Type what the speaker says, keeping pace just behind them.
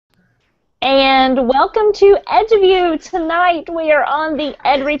And welcome to EduVue. Tonight we are on the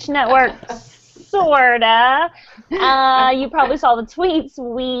EdReach network, sorta. You probably saw the tweets.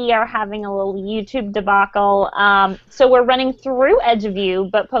 We are having a little YouTube debacle. So we're running through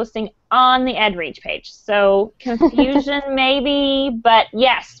EduVue, but posting on the EdReach page. So confusion maybe, but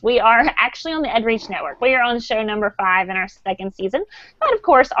yes, we are actually on the EdReach network. We are on show number 5 in our 2nd season, and of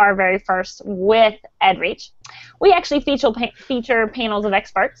course our very first with EdReach. We actually feature panels of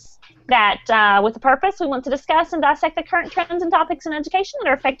experts that, with a purpose, we want to discuss and dissect the current trends and topics in education that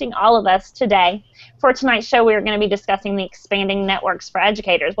are affecting all of us today. For tonight's show, we are going to be discussing the expanding networks for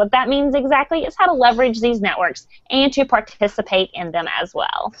educators. What that means exactly is how to leverage these networks and to participate in them as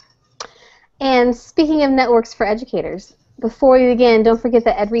well. And speaking of networks for educators, before we begin, don't forget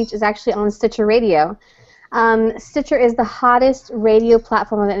that EdReach is actually on Stitcher Radio. Stitcher is the hottest radio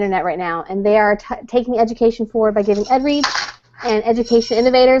platform on the internet right now, and they are taking education forward by giving EdReach and education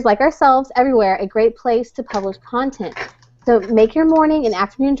innovators like ourselves everywhere a great place to publish content. So make your morning and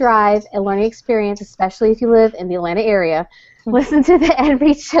afternoon drive a learning experience, especially if you live in the Atlanta area. Listen to the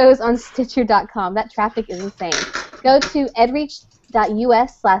EdReach shows on Stitcher.com. That traffic is insane. Go to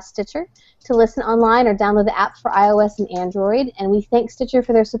edreach.us/Stitcher to listen online or download the app for iOS and Android. And we thank Stitcher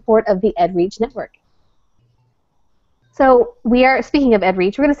for their support of the EdReach network. So we are, speaking of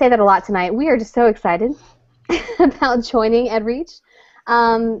EdReach, we're going to say that a lot tonight. We are just so excited about joining EdReach.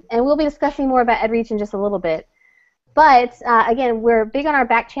 And we'll be discussing more about EdReach in just a little bit. But, again, we're big on our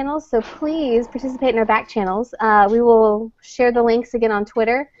back channels, so please participate in our back channels. We will share the links again on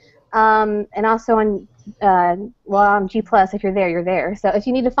Twitter and also on, on G+. If you're there, you're there. So if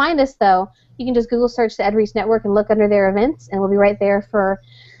you need to find us, though, you can just Google search the EdReach Network and look under their events, and we'll be right there for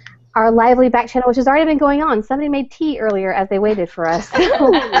our lively back channel, which has already been going on. Somebody made tea earlier as they waited for us. So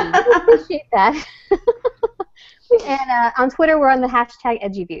we appreciate that. And on Twitter, we're on the hashtag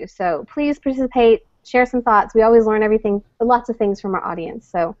EduVue. So please participate, share some thoughts. We always learn everything, lots of things from our audience.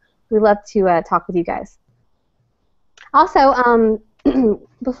 So we love to talk with you guys. Also,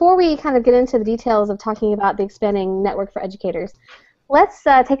 before we kind of get into the details of talking about the expanding network for educators, let's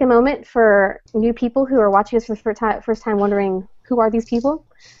take a moment for new people who are watching us for the first time wondering, who are these people?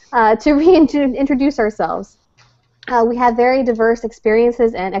 To reintroduce ourselves. We have very diverse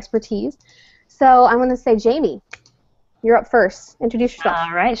experiences and expertise. So I'm going to say, Jamie, you're up first. Introduce yourself.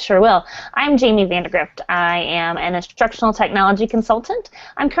 All right, sure will. I'm Jamie Vandergrift. I am an instructional technology consultant.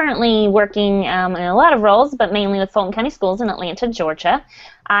 I'm currently working in a lot of roles, but mainly with Fulton County Schools in Atlanta, Georgia.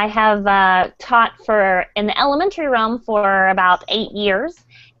 I have taught in the elementary realm for about 8 years.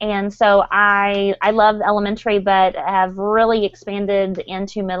 And so I love elementary, but have really expanded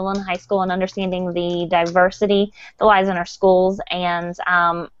into middle and high school and understanding the diversity that lies in our schools. And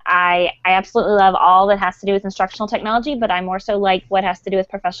I absolutely love all that has to do with instructional technology, but I more so like what has to do with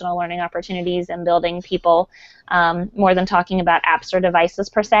professional learning opportunities and building people more than talking about apps or devices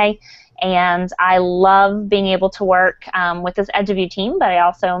per se. And I love being able to work with this EduVue team, but I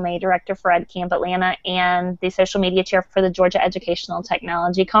also am a director for EdCamp Atlanta and the social media chair for the Georgia Educational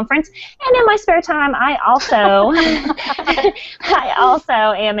Technology Conference. And in my spare time, I also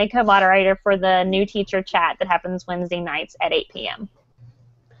am a co-moderator for the New Teacher Chat that happens Wednesday nights at 8 p.m.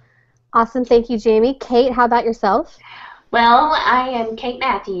 Awesome. Thank you, Jamie. Kate, how about yourself? Well, I am Kate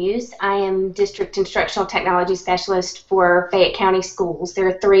Matthews. I am District Instructional Technology Specialist for Fayette County Schools. There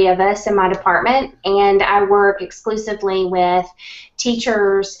are 3 of us in my department, and I work exclusively with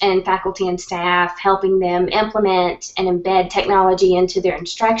teachers and faculty and staff, helping them implement and embed technology into their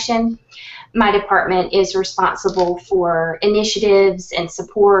instruction. My department is responsible for initiatives and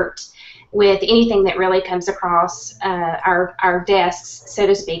support with anything that really comes across our desks, so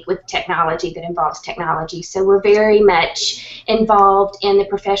to speak, with technology that involves technology. So we're very much involved in the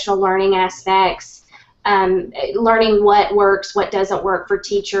professional learning aspects, learning what works, what doesn't work for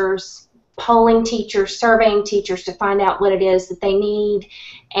teachers, polling teachers, surveying teachers to find out what it is that they need,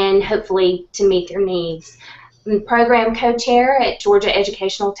 and hopefully to meet their needs. I'm the program co-chair at Georgia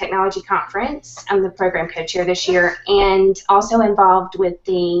Educational Technology Conference. I'm the program co-chair this year, and also involved with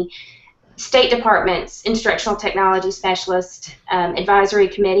the State Department's Instructional Technology Specialist Advisory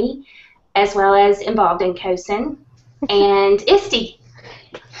Committee, as well as involved in COSIN and ISTE.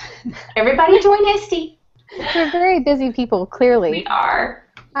 Everybody join ISTE. We're very busy people, clearly. We are.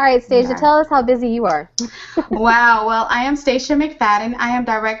 All right, Stacia, tell us how busy you are. Wow, well, I am Stacia McFadden. I am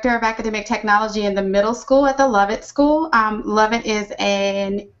Director of Academic Technology in the middle school at the Lovett School. Lovett is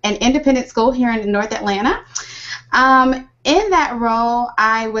an independent school here in North Atlanta. In that role,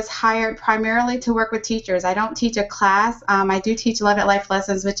 I was hired primarily to work with teachers. I don't teach a class. I do teach Love at Life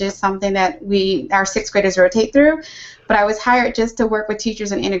lessons, which is something that our sixth graders rotate through. But I was hired just to work with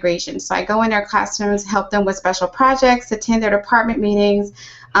teachers in integration. So I go in their classrooms, help them with special projects, attend their department meetings.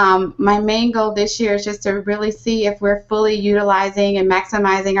 My main goal this year is just to really see if we're fully utilizing and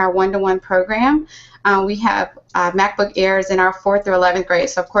maximizing our one-to-one program. We have MacBook Airs in our 4th through 11th grade.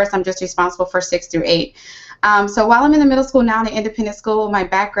 So, of course, I'm just responsible for 6 through 8. So while I'm in the middle school now in an independent school, my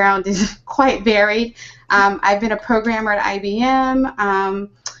background is quite varied. I've been a programmer at IBM,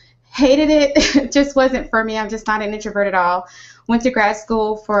 hated it, it just wasn't for me. I'm just not an introvert at all. Went to grad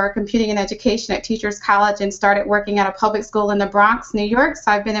school for computing and education at Teachers College and started working at a public school in the Bronx, New York. So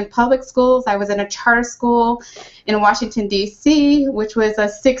I've been in public schools. I was in a charter school in Washington, D.C., which was a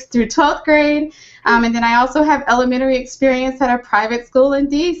 6th through 12th grade. And then I also have elementary experience at a private school in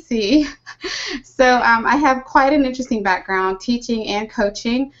D.C. So I have quite an interesting background teaching and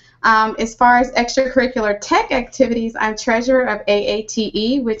coaching. As far as extracurricular tech activities, I'm treasurer of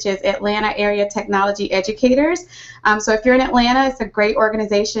AATE, which is Atlanta Area Technology Educators. So if you're in Atlanta, it's a great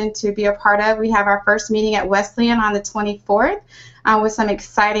organization to be a part of. We have our first meeting at Wesleyan on the 24th with some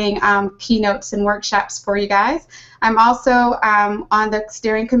exciting keynotes and workshops for you guys. I'm also on the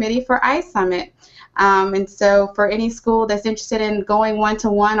steering committee for iSummit. And so for any school that's interested in going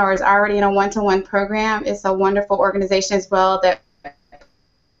one-to-one or is already in a one-to-one program, it's a wonderful organization as well.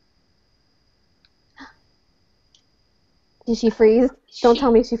 Did she freeze? Don't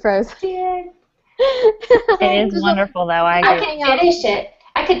tell me she froze. Did. It is wonderful, though. I I agree. could finish it.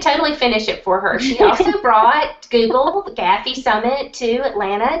 I could totally finish it for her. She also brought Google, the Gaffey Summit, to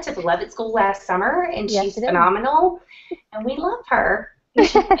Atlanta to the Lovett School last summer, and Yes, she's it is. phenomenal, and we love her. I'm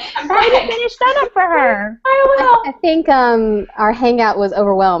I back. finished that up for her. I will. I think our hangout was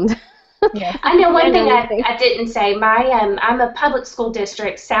overwhelmed. Yes. I know one thing Yeah, I didn't say. I'm a public school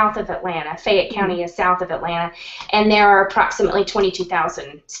district south of Atlanta. Fayette County is south of Atlanta, and there are approximately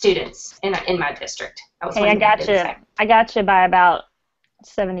 22,000 students in my district. That was Hey, one I thing got didn't you. say. I got you by about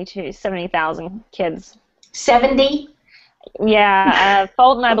 70,000 kids. 70. Yeah,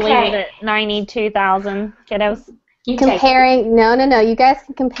 Fulton, I believe, is Okay. at 92,000 kiddos. You take it. Comparing, no. You guys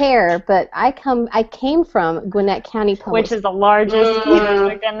can compare, but I came from Gwinnett County Public Which is the largest school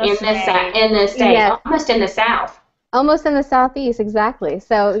district in the in state. the state, Yes. almost in the south. almost in the southeast, exactly.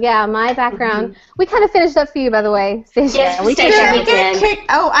 So yeah, my background. We kind of finished up for you, by the way, Stacia. Yes, we Stacia, took we did.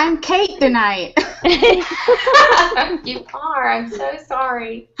 I'm Kate tonight. You are. I'm so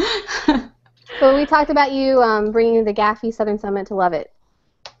sorry. So we talked about you bringing the Gaffey Southern Summit to Lovett.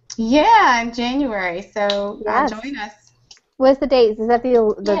 Yeah, in January. So Yes. join us. What's the dates? Is that the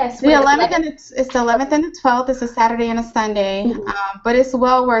Yes, The we- 11th and it's the 11th and the 12th. It's a Saturday and a Sunday, but it's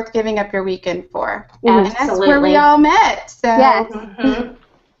well worth giving up your weekend for. And that's where we Absolutely. all met. So Yes. Mhm.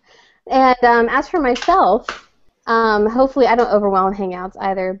 And as for myself, hopefully I don't overwhelm Hangouts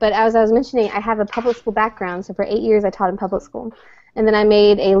either. But as I was mentioning, I have a public school background. So for 8 years I taught in public school. And then I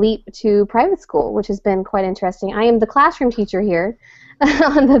made a leap to private school, which has been quite interesting. I am the classroom teacher here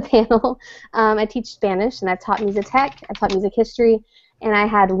on the panel. I teach Spanish, and I've taught music tech, I've taught music history, and I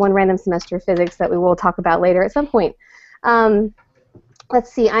had one random semester of physics that we will talk about later at some point.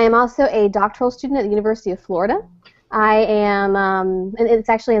 Let's see, I am also a doctoral student at the University of Florida. I am, and it's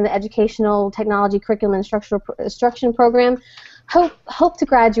actually in the Educational Technology Curriculum and Instruction Program. Hope to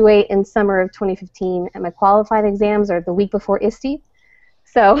graduate in summer of 2015, and my qualifying exams are the week before ISTE.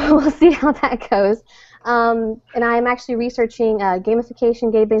 So we'll see how that goes. And I'm actually researching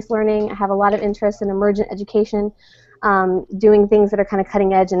gamification, game-based learning. I have a lot of interest in emergent education, doing things that are kind of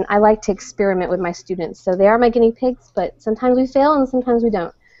cutting edge, and I like to experiment with my students. So they are my guinea pigs, but sometimes we fail and sometimes we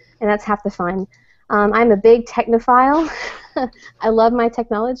don't, and that's half the fun. I'm a big technophile. I love my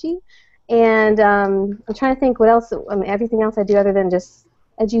technology, and I'm trying to think what else, everything else I do other than just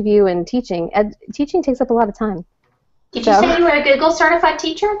EduVue and teaching. Teaching takes up a lot of time. Did you say you were a Google certified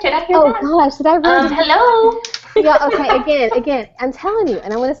teacher? Did I hear Oh that? gosh, did I really? Hello. Yeah, okay, again, I'm telling you,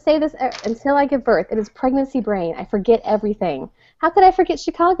 and I'm going to say this until I give birth, it is pregnancy brain. I forget everything. How could I forget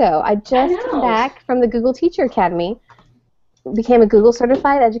Chicago? I just came back from the Google Teacher Academy, became a Google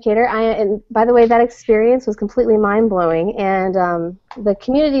certified educator. And by the way, that experience was completely mind-blowing, and the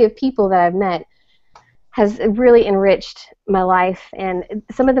community of people that I've met has really enriched my life, and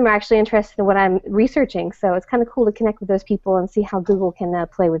some of them are actually interested in what I'm researching, so it's kind of cool to connect with those people and see how Google can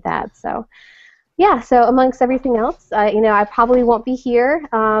play with that. So yeah, so amongst everything else, I probably won't be here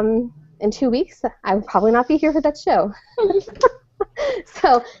in 2 weeks. I will probably not be here for that show.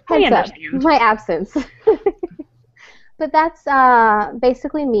 So heads up, my absence. but that's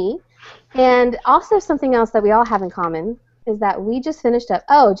basically me. And also something else that we all have in common is that we just finished up.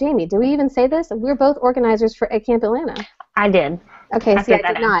 Oh, Jamie, did we even say this? We're both organizers for EdCamp Atlanta. I did. Okay, see,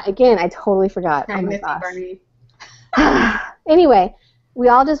 I did not. Again, I totally forgot. Oh my gosh. Anyway, we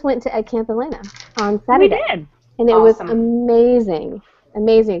all just went to EdCamp Atlanta on Saturday. We did. And it was amazing.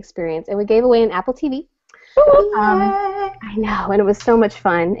 Amazing experience. And we gave away an Apple TV. I know, and it was so much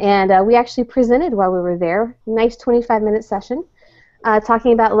fun. And we actually presented while we were there. Nice 25-minute session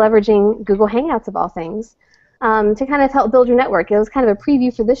talking about leveraging Google Hangouts of all things to kind of help build your network. It was kind of a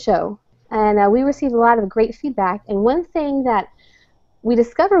preview for this show. And we received a lot of great feedback. And one thing that we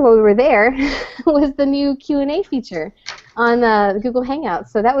discovered while we were there was the new Q&A feature on the Google Hangouts.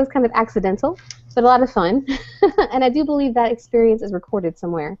 So that was kind of accidental, but a lot of fun. And I do believe that experience is recorded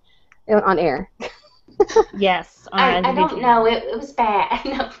somewhere on air. Yes. I don't know. It was bad.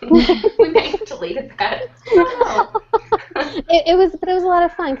 No, we may have deleted that. It was a lot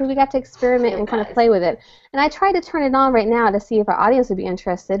of fun because we got to experiment and kind of play with it. And I tried to turn it on right now to see if our audience would be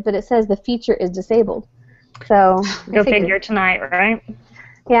interested, but it says the feature is disabled. So go figure tonight, right?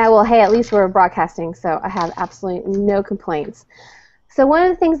 Yeah. Well, hey, at least we're broadcasting, so I have absolutely no complaints. So one of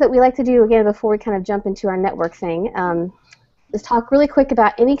the things that we like to do again before we kind of jump into our network thing. Is talk really quick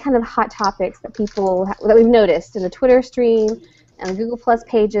about any kind of hot topics that that we've noticed in the Twitter stream and Google Plus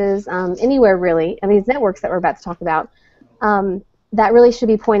pages, anywhere really, and these networks that we're about to talk about, that really should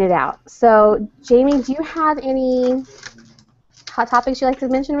be pointed out. So, Jamie, do you have any hot topics you'd like to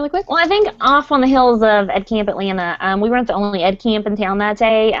mention really quick? Well, I think off on the hills of EdCamp Atlanta, we weren't the only EdCamp in town that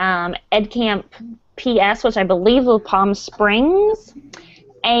day. EdCamp PS, which I believe was Palm Springs,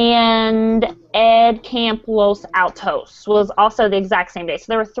 and EdCamp Los Altos was also the exact same day. So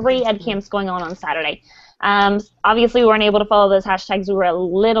there were 3 EdCamps going on Saturday. Obviously, we weren't able to follow those hashtags. We were a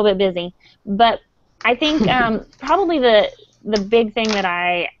little bit busy. But I think probably the big thing that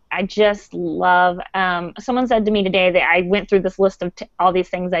I just love, someone said to me today that I went through this list of all these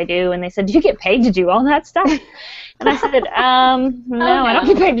things I do, and they said, do you get paid to do all that stuff? And I said, no, I don't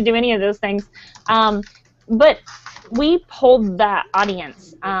get paid to do any of those things. But we polled that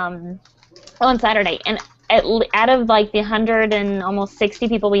audience on Saturday, and out of like the 100 and almost 60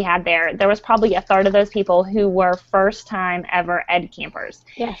 people we had there was probably a third of those people who were first-time ever ed campers.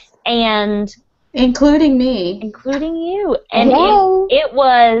 Yes. And including me. Including you. And it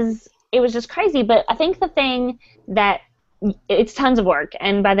was just crazy. But I think the thing that it's tons of work,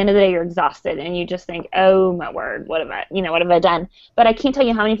 and by the end of the day you're exhausted and you just think, oh my word, what have I done? But I can't tell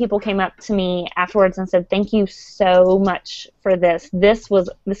you how many people came up to me afterwards and said, thank you so much for this. This was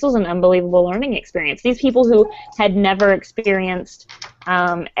an unbelievable learning experience. These people who had never experienced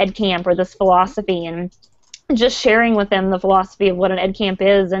ed camp or this philosophy, and just sharing with them the philosophy of what an ed camp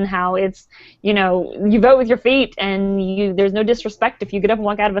is and how it's, you vote with your feet, and there's no disrespect if you get up and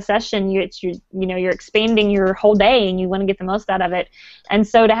walk out of a session. You're expanding your whole day and you want to get the most out of it. And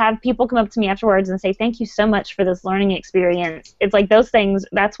so to have people come up to me afterwards and say, thank you so much for this learning experience, it's like those things,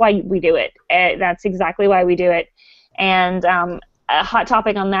 that's why we do it. That's exactly why we do it. And a hot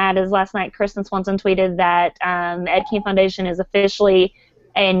topic on that is last night Kristen Swanson tweeted that the Ed Camp Foundation is officially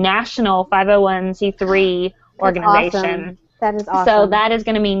a national 501c3 organization. Awesome. That is awesome. So that is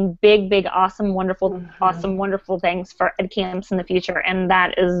going to mean big, awesome, wonderful things for ed camps in the future, and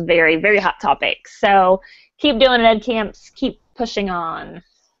that is very, very hot topic. So keep doing it, ed camps. Keep pushing on.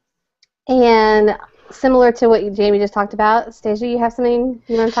 And similar to what Jamie just talked about, Stacia, you have something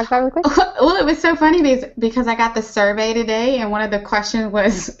you want to talk about really quick? Well, it was so funny because I got the survey today, and one of the questions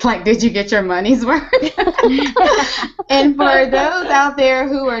was, like, did you get your money's worth? And for those out there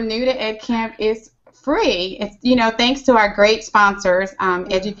who are new to Ed Camp, it's free. It's, thanks to our great sponsors,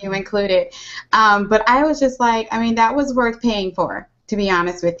 EduVue included. But I was just like, that was worth paying for, to be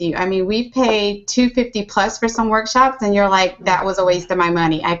honest with you. We've paid $250 plus for some workshops, and you're like, that was a waste of my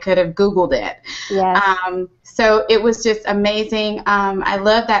money. I could have Googled it. Yes. So it was just amazing. I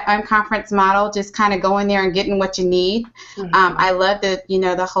love that unconference model, just kind of going there and getting what you need. Mm-hmm. I love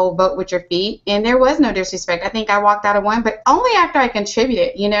the whole vote with your feet. And there was no disrespect. I think I walked out of one, but only after I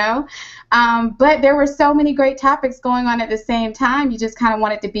contributed, But there were so many great topics going on at the same time. You just kind of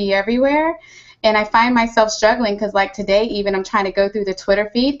want it to be everywhere. And I find myself struggling because, like today, even I'm trying to go through the Twitter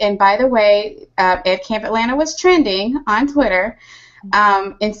feed. And by the way, Ed Camp Atlanta was trending on Twitter.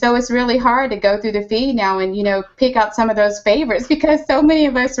 And so it's really hard to go through the feed now and, pick out some of those favorites because so many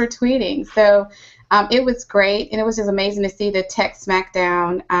of us were tweeting. So It was great, and it was just amazing to see the tech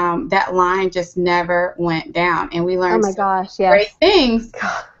smackdown. That line just never went down, and we Oh learned my some gosh, yes. great things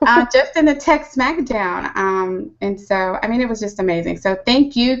just in the tech smackdown. And so, I mean, it was just amazing. So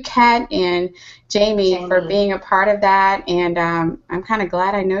thank you, Kat and Jamie, for being a part of that, and I'm kind of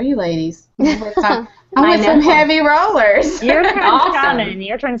glad I know you ladies. I'm with some heavy rollers. Your turn's coming.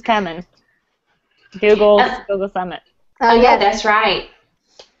 Your turn's coming. Google Summit. Oh, yeah, that's right.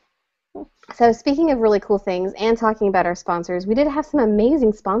 So speaking of really cool things and talking about our sponsors, we did have some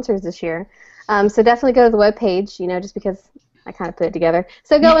amazing sponsors this year. So definitely go to the webpage, just because I kind of put it together.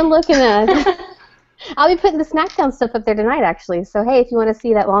 So go and look and I'll be putting the Smackdown stuff up there tonight, actually. So, hey, if you want to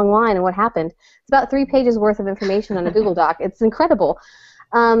see that long line and what happened, it's about 3 pages worth of information on a Google Doc. It's incredible.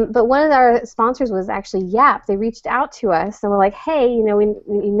 But one of our sponsors was actually Yap. They reached out to us and were like, hey,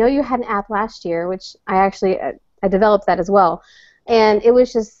 we know you had an app last year, which I developed that as well. And it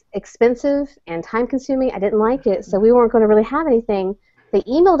was just expensive and time-consuming. I didn't like it, so we weren't going to really have anything. They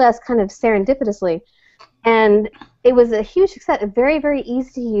emailed us kind of serendipitously, and it was a huge success. Very, very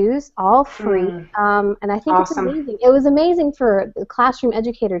easy to use, all free, and I think it's amazing. It was amazing for the classroom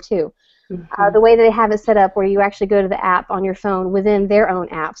educator, too. The way that they have it set up where you actually go to the app on your phone within their own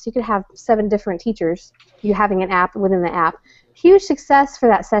app. So you could have 7 different teachers, you having an app within the app. Huge success for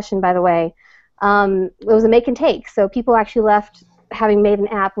that session, by the way. It was a make and take, so people actually left having made an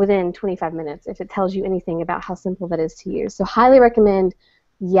app within 25 minutes, if it tells you anything about how simple that is to use. So highly recommend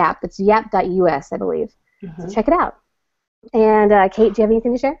Yap. It's yap.us, I believe. So check it out. And Kate, do you have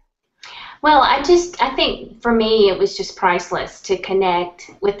anything to share? Well, I think for me it was just priceless to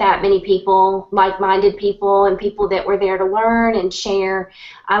connect with that many people, like-minded people, and people that were there to learn and share.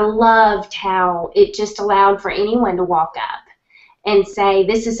 I loved how it just allowed for anyone to walk up and say,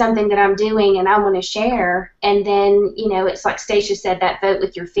 this is something that I'm doing and I want to share. And then, it's like Stacia said, that vote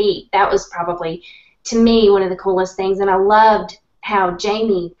with your feet. That was probably, to me, one of the coolest things. And I loved how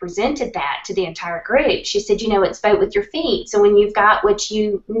Jamie presented that to the entire group. She said, it's vote with your feet. So when you've got what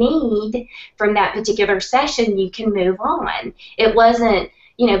you need from that particular session, you can move on. It wasn't,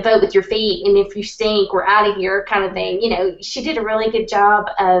 vote with your feet, and if you stink, we're out of here kind of thing. She did a really good job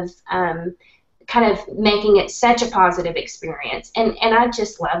of kind of making it such a positive experience, and I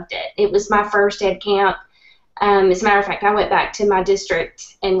just loved it. It was my first ed camp. As a matter of fact, I went back to my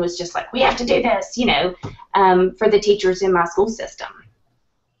district and was just like, we have to do this, for the teachers in my school system.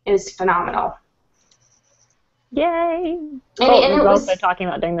 It was phenomenal. Yay! And it was also talking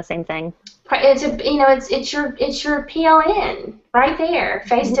about doing the same thing. It's your PLN right there,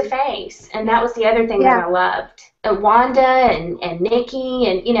 face to face, and that was the other thing that I loved. Wanda and Nikki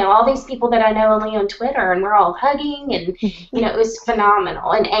and all these people that I know only on Twitter, and we're all hugging, and it was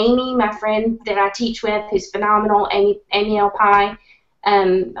phenomenal. And Amy, my friend that I teach with, who's phenomenal, Amy L. Pie,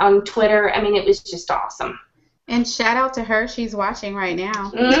 on Twitter. I mean, it was just awesome. And shout out to her, she's watching right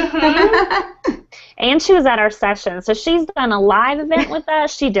now. And she was at our session, so she's done a live event with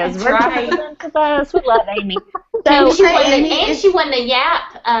us. She does virtual events with us. We love Amy. So she won the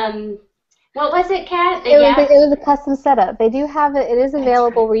Yap. What was it, Kat? It was a custom setup. They do have it. It is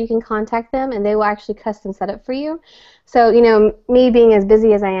available where you can contact them, and they will actually custom set it for you. So, me being as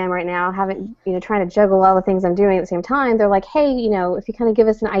busy as I am right now, trying to juggle all the things I'm doing at the same time, they're like, hey, if you kind of give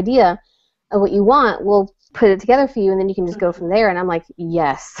us an idea of what you want, we'll put it together for you, and then you can just go from there. And I'm like,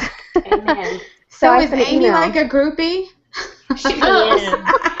 yes. Amen. So is Amy like a groupie? She is.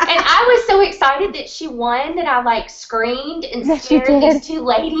 And I was so excited that she won that I screamed and scared these 2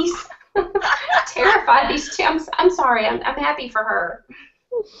 ladies. Terrified these 2. I'm sorry. I'm happy for her.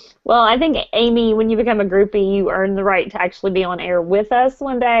 Well, I think, Amy, when you become a groupie, you earn the right to actually be on air with us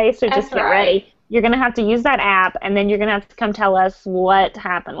one day. So just get ready. You're going to have to use that app, and then you're going to have to come tell us what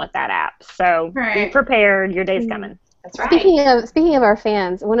happened with that app. So be prepared. Your day's coming. That's right. Speaking of our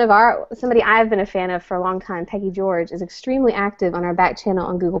fans, somebody I've been a fan of for a long time, Peggy George, is extremely active on our back channel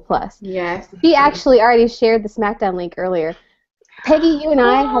on Google+. Yes. She actually already shared the SmackDown link earlier. Peggy, you and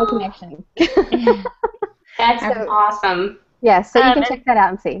I have a connection. That's awesome. Yeah, so you can check that out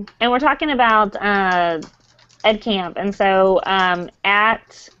and see. And we're talking about Ed Camp, and so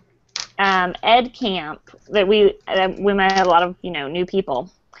at Ed Camp that we met a lot of new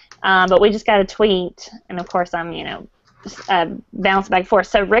people. But we just got a tweet, and of course I'm, bouncing back and forth.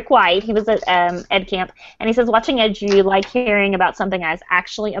 So Rick White, he was at Ed Camp, and he says, watching EduVue, like hearing about something I was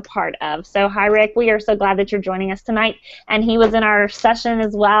actually a part of. So hi, Rick. We are so glad that you're joining us tonight. And he was in our session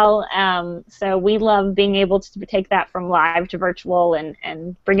as well. So we love being able to take that from live to virtual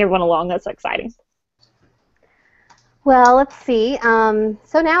and bring everyone along. That's so exciting. Well, let's see.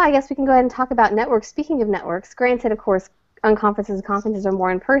 So now I guess we can go ahead and talk about networks. Speaking of networks, granted, of course, on conferences are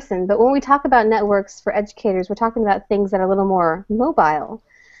more in person. But when we talk about networks for educators, we're talking about things that are a little more mobile.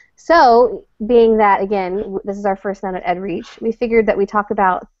 So, being that, again, this is our first night at EdReach, we figured that we talk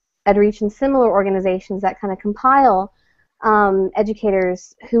about EdReach and similar organizations that kind of compile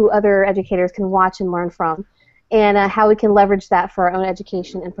educators who other educators can watch and learn from, and how we can leverage that for our own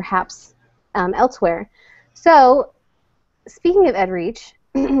education and perhaps elsewhere. So, speaking of EdReach,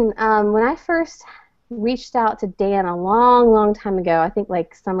 when I first reached out to Dan a long time ago, I think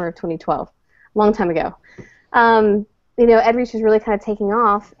like summer of 2012, long time ago, EdReach was really kind of taking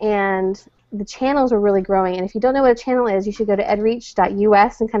off, and the channels were really growing. And if you don't know what a channel is, you should go to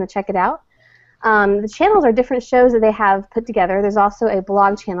edreach.us and kind of check it out. The channels are different shows that they have put together. There's also a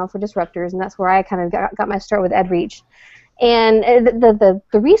blog channel for disruptors, and that's where I kind of got my start with EdReach. And the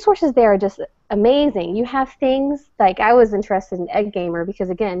resources there are just amazing. You have things like, I was interested in EdGamer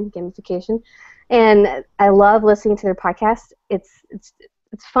because, again, gamification, and I love listening to their podcast. It's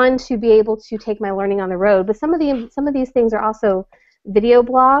fun to be able to take my learning on the road. But some of these things are also video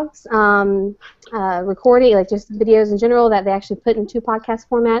blogs, recording, like just videos in general that they actually put into podcast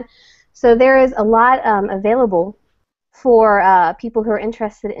format. So there is a lot available for people who are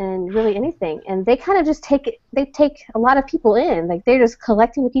interested in really anything, and they kind of just take a lot of people in. Like, they're just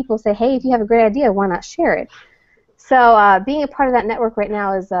collecting the people, say, hey, if you have a great idea, why not share it? So being a part of that network right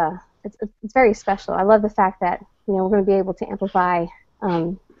now is it's very special. I love the fact that we're going to be able to amplify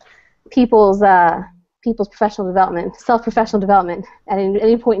people's professional development, self-professional development at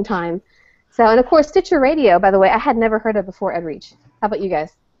any point in time. So, and of course, Stitcher Radio, by the way, I had never heard of before EdReach. How about you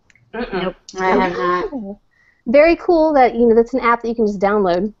guys? Nope. I have not. Very cool that that's an app that you can just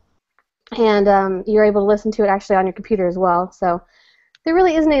download, and you're able to listen to it actually on your computer as well. So there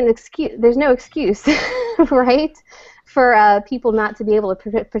really isn't an excuse. There's no excuse, right, for people not to be able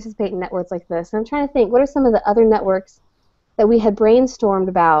to participate in networks like this. And I'm trying to think, what are some of the other networks that we had brainstormed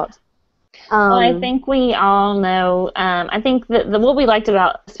about? Well, I think we all know. I think that what we liked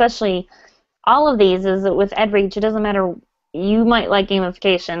about, especially all of these, is that with EdReach, it doesn't matter. You might like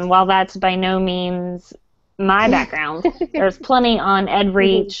gamification. While that's by no means my background, there's plenty on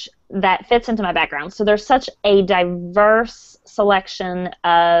EdReach that fits into my background. So there's such a diverse selection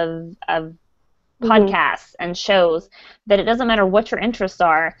of podcasts and shows that it doesn't matter what your interests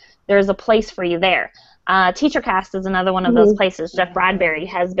are, there's a place for you there. TeacherCast is another one of those places. Jeff Bradbury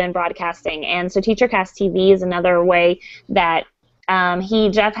has been broadcasting, and so TeacherCast TV is another way that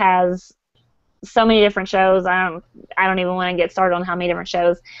Jeff has so many different shows. I don't even want to get started on how many different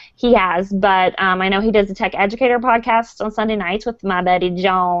shows he has, but I know he does the Tech Educator podcast on Sunday nights with my buddy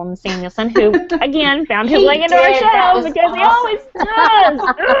John Samuelson, who again found his way into our show because he always does.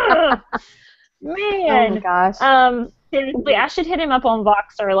 Ugh. Man, oh my gosh. Seriously, I should hit him up on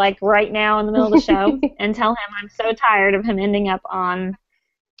Voxer like right now in the middle of the show and tell him I'm so tired of him ending up on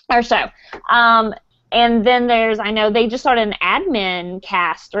our show. And then I know they just started an admin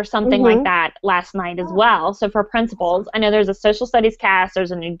cast or something like that last night as well. So for principals, I know there's a social studies cast,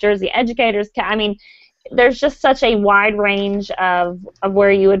 there's a New Jersey educators cast. I mean, there's just such a wide range of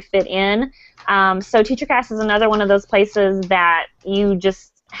where you would fit in. So TeacherCast is another one of those places that you just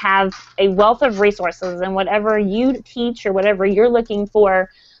have a wealth of resources, and whatever you teach or whatever you're looking for,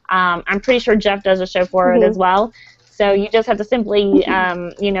 I'm pretty sure Jeff does a show for it as well. So you just have to simply,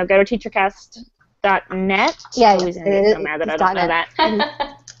 go to TeacherCast.net. Yeah, I'm so mad that I don't know .net.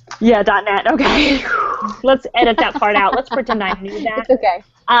 that. Yeah, .net. Okay. Let's edit that part out. Let's pretend I knew that. It's okay.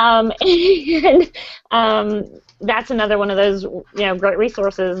 And that's another one of those great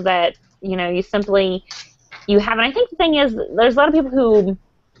resources that you have. And I think the thing is, there's a lot of people who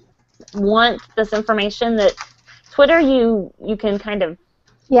want this information that Twitter you can kind of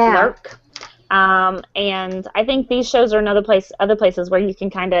lurk. And I think these shows are other places where you can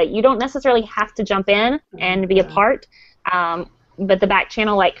you don't necessarily have to jump in and be a part. But the back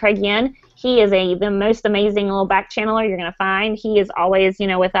channel, like Craig Yin, he is the most amazing little back channeler you're going to find. He is always,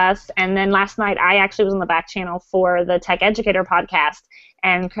 with us. And then last night I actually was on the back channel for the Tech Educator podcast,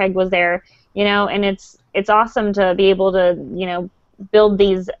 and Craig was there, and it's awesome to be able to, build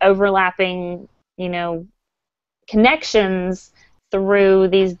these overlapping, connections through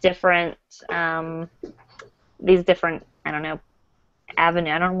these different, I don't know,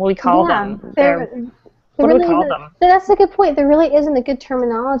 avenue. I don't know what we call them. What do we call them? That's a good point. There really isn't a good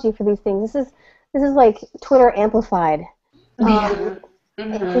terminology for these things. This is like Twitter amplified.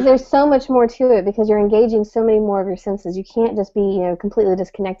 Because there's so much more to it, because you're engaging so many more of your senses. You can't just be completely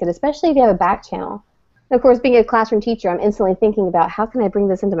disconnected, especially if you have a back channel. Of course, being a classroom teacher, I'm instantly thinking about how can I bring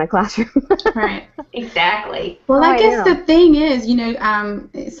this into my classroom. Right. Exactly. Well, I guess know. the thing is,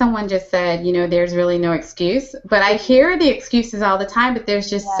 someone just said, there's really no excuse. But I hear the excuses all the time, but there's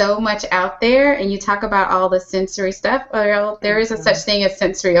just so much out there. And you talk about all the sensory stuff. Well, there is a such thing as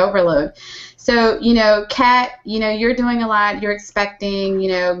sensory overload. So, Kat, you're doing a lot. You're expecting,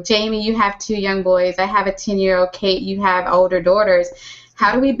 Jamie, you have 2 young boys. I have a 10-year-old. Kate, you have older daughters.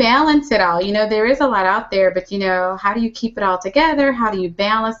 How do we balance it all? There is a lot out there, but, how do you keep it all together? How do you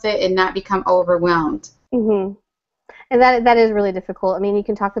balance it and not become overwhelmed? Mm-hmm. And that is really difficult. I mean, you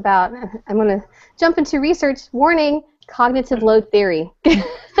can talk about, I'm going to jump into research, warning, cognitive load theory.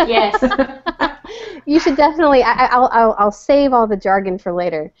 Yes. You should definitely, I'll save all the jargon for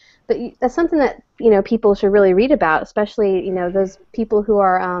later. But that's something that, people should really read about, especially, those people who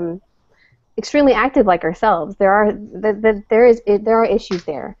are extremely active like ourselves. There are issues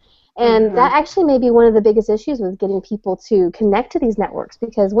there. And that actually may be one of the biggest issues with getting people to connect to these networks,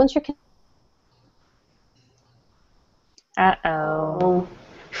 because once you're Uh-oh.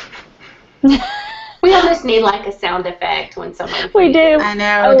 We almost need like a sound effect when someone. We do. I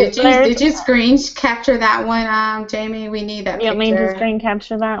know. Oh, did you screen capture that one, Jamie? We need that You picture. want me to screen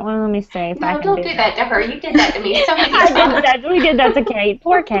capture that one? Let me see if I No, can don't do that to her. You did that to me so many times. We did that to Kate.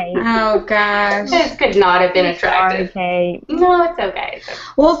 Poor Kate. Oh, gosh. This could not have been Sorry, attractive. Kate. No, it's okay. It's okay.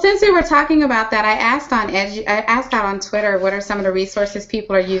 Well, since we were talking about that, I asked out on Twitter what are some of the resources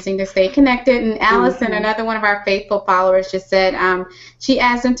people are using to stay connected, and Allison, another one of our faithful followers, just said she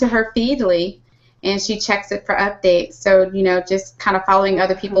adds them to her Feedly, and she checks it for updates. So, just kind of following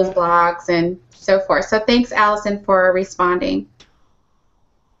other people's blogs and so forth. So thanks, Allison, for responding.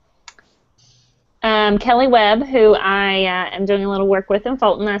 Kelly Webb, who I am doing a little work with in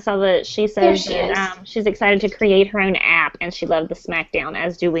Fulton, I saw that she says she's excited to create her own app, and she loved the SmackDown,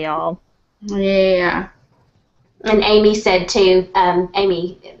 as do we all. Yeah. And Amy said too,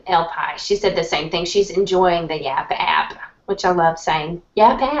 Amy L. Pie, she said the same thing. She's enjoying the Yap app, which I love saying.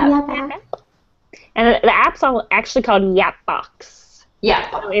 Yap app. And the app's actually called Yapbox.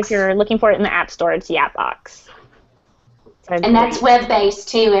 Yapbox. So if you're looking for it in the App Store, it's Yapbox. So and that's web-based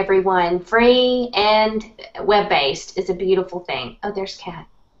too, everyone. Free and web-based is a beautiful thing. Oh, there's Kat.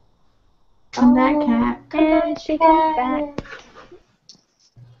 Come back, Kat. And she comes back.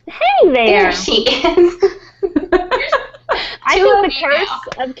 Hey there. There she is. I think the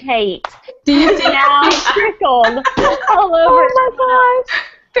curse of Kate Do you see now trickled all over. oh my gosh.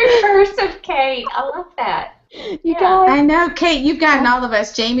 The curse of Kate. I love that. You guys. I know, Kate, you've gotten all of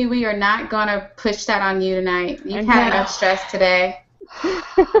us. Jamie, we are not going to push that on you tonight. You've had enough stress today.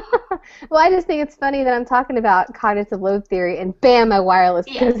 Well, I just think it's funny that I'm talking about cognitive load theory, and bam, my wireless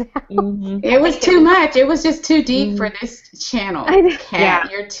goes out. It was too much. It was just too deep for this channel.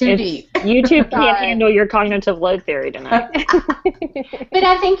 Kat, you're too deep. YouTube can't handle your cognitive load theory tonight. But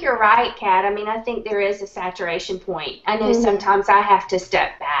I think you're right, Kat. I mean, I think there is a saturation point. I know sometimes I have to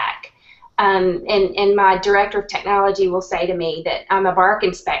step back. And my director of technology will say to me that I'm a bark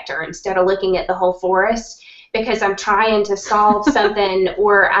inspector instead of looking at the whole forest, because I'm trying to solve something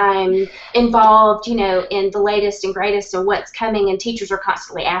or I'm involved, in the latest and greatest and what's coming, and teachers are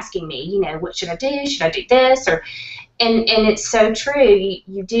constantly asking me, what should I do? Should I do this? And it's so true.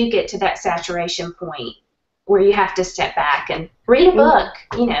 You do get to that saturation point where you have to step back and read a book,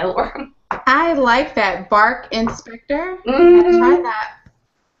 or I like that, bark inspector. Try that.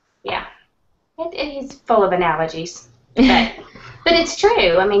 Yeah. He's full of analogies. But it's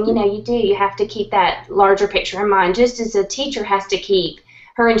true. I mean, you have to keep that larger picture in mind, just as a teacher has to keep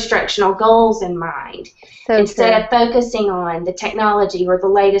her instructional goals in mind. So Instead of focusing on the technology or the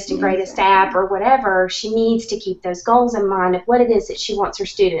latest and greatest app or whatever, she needs to keep those goals in mind of what it is that she wants her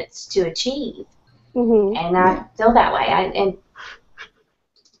students to achieve. And I feel that way, and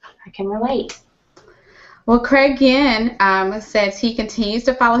I can relate. Well, Craig Yin says he continues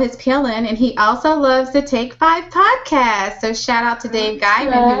to follow his PLN, and he also loves the Take 5 podcast. So shout out to Dave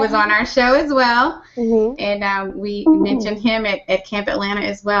Guyman, who was on our show as well. And we mentioned him at Camp Atlanta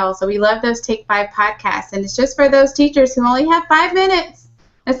as well. So we love those Take 5 podcasts. And it's just for those teachers who only have 5 minutes.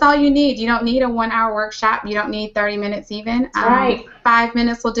 That's all you need. You don't need a 1-hour workshop. You don't need 30 minutes even. Right. 5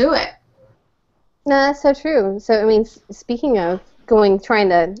 minutes will do it. No, that's so true. So, I mean, speaking of trying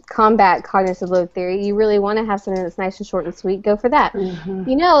to combat cognitive load theory, you really want to have something that's nice and short and sweet, go for that.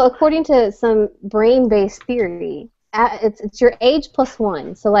 According to some brain-based theory, it's your age plus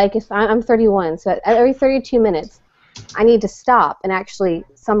 1. So, like, if I'm 31, so at every 32 minutes, I need to stop and actually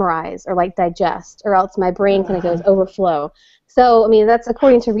summarize or, like, digest, or else my brain kind of goes overflow. So, I mean, that's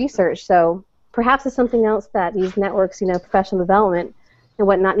according to research. So, perhaps it's something else that these networks, professional development, and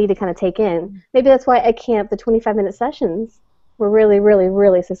whatnot need to kind of take in. Maybe that's why at camp the 25-minute sessions were really, really,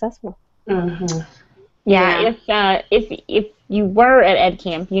 really successful. Mm-hmm. Yeah, if you were at Ed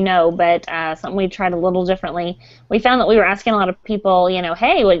Camp, you know, but something we tried a little differently. We found that we were asking a lot of people, you know,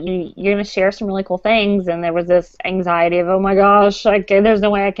 hey, you're going to share some really cool things, and there was this anxiety of, oh my gosh, there's no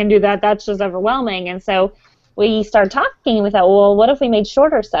way I can do that. That's just overwhelming. And so we started talking, and we thought, well, what if we made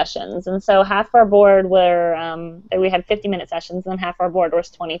shorter sessions? And so half our board were, we had 50-minute sessions, and half our board was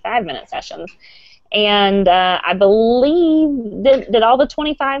 25-minute sessions. And I believe, did all the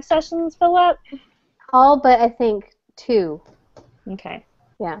 25 sessions fill up? All but I think 2. Okay.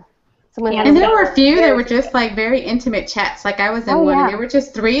 Yeah. And there were a few that were just like very intimate chats. Like I was in one, and there were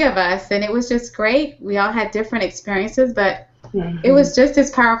just 3 of us, and it was just great. We all had different experiences, but it was just as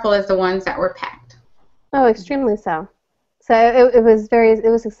powerful as the ones that were packed. Oh, extremely so. So it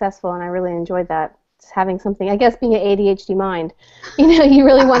was successful, and I really enjoyed that. Just having something, I guess, being an ADHD mind, you know, you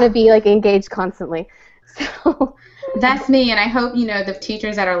really want to be like engaged constantly. So. That's me, and I hope, you know, the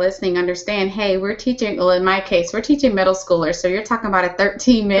teachers that are listening understand, hey, we're teaching, well, in my case, we're teaching middle schoolers, so you're talking about a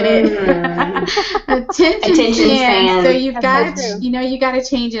 13-minute attention span. So you've got to, you know, you got to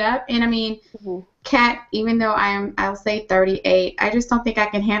change it up. And I mean, Kat, even though I'll say 38, I just don't think I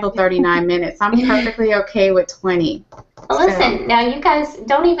can handle 39 minutes. I'm perfectly okay with 20. Well, listen, now you guys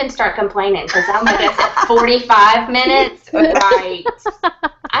don't even start complaining, because I'm, I guess, at 45 minutes. Right.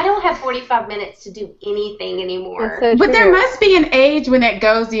 I don't have 45 minutes to do anything anymore. So but there must be an age when it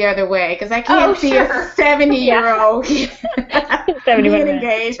goes the other way, because I can't see a 70-year-old being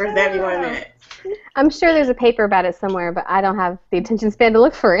engaged for 71 minutes. I'm sure there's a paper about it somewhere, but I don't have the attention span to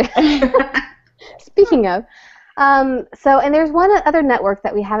look for it. Speaking of, and there's one other network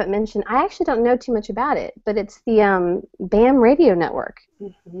that we haven't mentioned. I actually don't know too much about it, but it's the BAM radio network.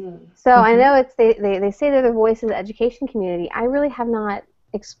 So I know they say they're the voice of the education community. I really have not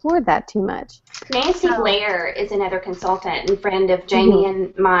explored that too much. Nancy Blair is another consultant and friend of Jamie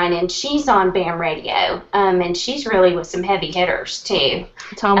and mine, and she's on BAM radio, and she's really with some heavy hitters too.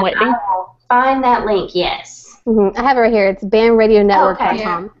 Tom Whitney. I will find that link, yes. I have it right here. It's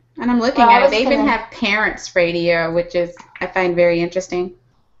bamradionetwork.com. Okay. And I'm looking at it. They even have parents radio, which is I find very interesting.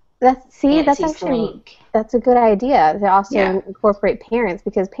 That's actually that's a good idea to also incorporate parents,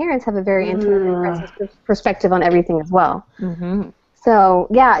 because parents have a very intimate perspective on everything as well. So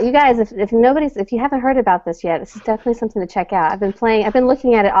yeah, you guys, if you haven't heard about this yet, this is definitely something to check out. I've been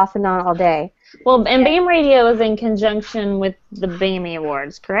looking at it off and on all day. Well, and BAM Radio is in conjunction with the BAMI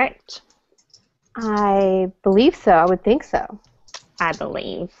Awards, correct? I believe so. I would think so. I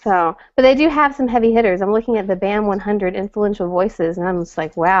believe. So, but they do have some heavy hitters. I'm looking at the BAM 100 influential voices, and I'm just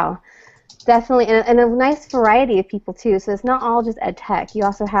like, wow. Definitely, and a nice variety of people too. So it's not all just ed tech. You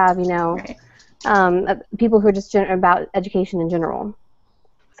also have, you know, people who are just about education in general.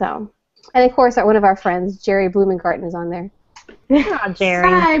 So, and of course, one of our friends, Jerry Blumengarten, is on there. Oh, Jerry.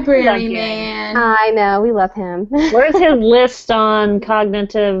 Library man. I know, we love him. Where's his list on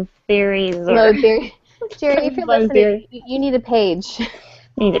cognitive theories? Load theory. Jerry, if you're listening, you need a page.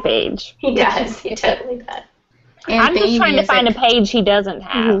 Need a page. He does. He totally does. And I'm just trying to find a page he doesn't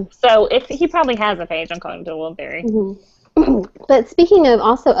have. So if he probably has a page on cognitive theory. But speaking of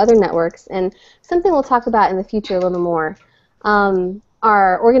also other networks, and something we'll talk about in the future a little more,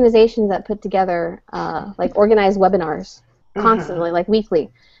 are organizations that put together like organized webinars constantly, like weekly.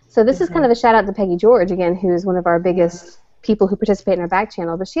 So this is kind of a shout out to Peggy George again, who's one of our biggest people who participate in our back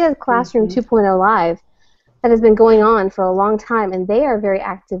channel. But she has Classroom 2.0 Live that has been going on for a long time, and they are very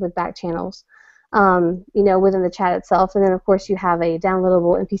active with back channels. You know, within the chat itself, and then of course you have a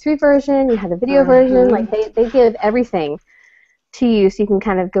downloadable MP3 version, you have a video version, like they give everything to you so you can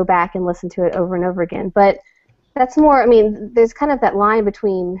kind of go back and listen to it over and over again. But that's more, I mean, there's kind of that line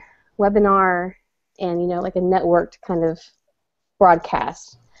between webinar and, you know, like a networked kind of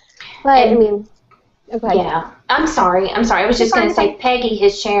broadcast. But, I mean, okay. Yeah, I'm sorry. I was just going to say Peggy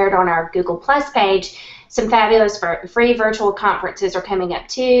has shared on our Google Plus page some fabulous free virtual conferences are coming up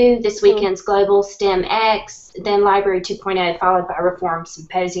too. This weekend's Global STEM X, then Library 2.0, followed by Reform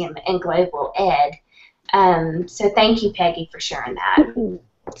Symposium and Global Ed. So thank you, Peggy, for sharing that.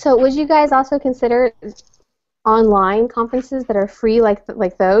 So would you guys also consider online conferences that are free like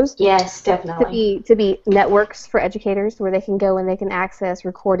those? Yes, definitely. To be networks for educators where they can go and they can access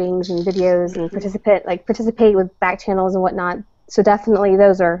recordings and videos and participate with back channels and whatnot. So definitely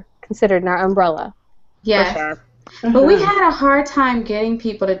those are considered in our umbrella. Yes. Sure. But we had a hard time getting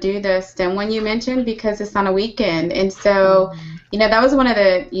people to do this, and when you mentioned because it's on a weekend, and so, you know, that was one of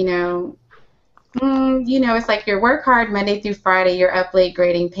the, you know, It's like you work hard Monday through Friday, you're up late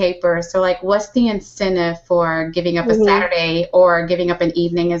grading papers. So, like, what's the incentive for giving up a Saturday or giving up an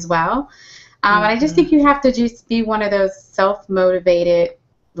evening as well? And I just think you have to just be one of those self-motivated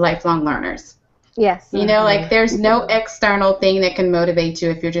lifelong learners. Yes. Like, there's no external thing that can motivate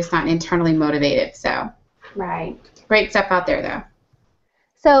you if you're just not internally motivated. So, right. Great stuff out there, though.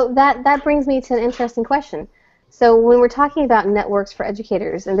 So that brings me to an interesting question. So when we're talking about networks for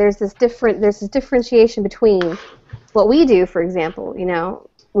educators, and there's this differentiation between what we do, for example,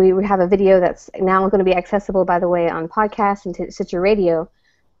 we have a video that's now going to be accessible, by the way, on podcasts and Stitcher Radio,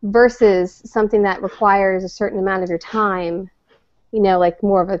 versus something that requires a certain amount of your time, like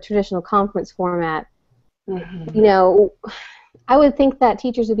more of a traditional conference format. I would think that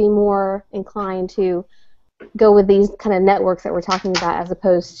teachers would be more inclined to go with these kind of networks that we're talking about as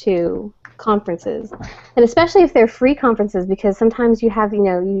opposed to conferences, and especially if they're free conferences, because sometimes you have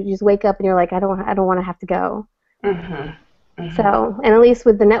you just wake up and you're like, I don't want to have to go. So, and at least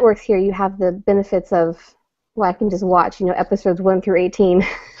with the networks here, you have the benefits of, well, I can just watch episodes 1 through 18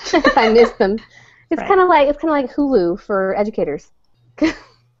 if I miss them. It's kind of like Hulu for educators. There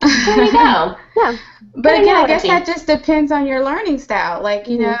you go. Yeah, but again, I guess that just depends on your learning style. Like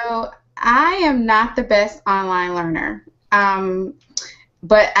I am not the best online learner.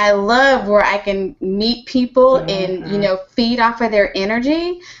 But I love where I can meet people and, feed off of their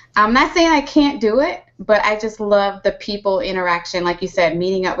energy. I'm not saying I can't do it, but I just love the people interaction, like you said,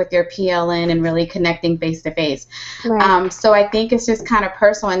 meeting up with your PLN and really connecting face-to-face. Right. So I think it's just kind of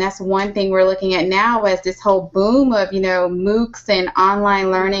personal, and that's one thing we're looking at now as this whole boom of, MOOCs and online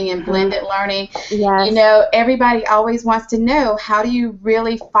learning and blended learning. Yes. Everybody always wants to know, how do you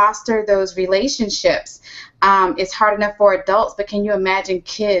really foster those relationships? It's hard enough for adults, but can you imagine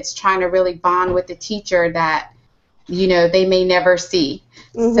kids trying to really bond with the teacher that, they may never see?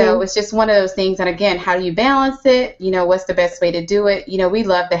 So it's just one of those things. And again, how do you balance it? What's the best way to do it? We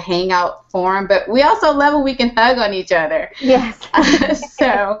love the hangout forum, but we also love when we can hug on each other. Yes.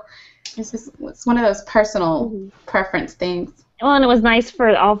 So it's one of those personal preference things. Well, and it was nice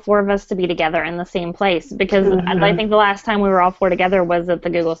for all 4 of us to be together in the same place, because I think the last time we were all 4 together was at the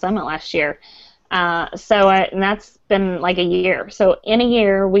Google Summit last year. And that's been like a year. So in a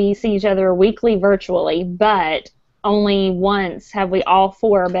year, we see each other weekly virtually, but only once have we all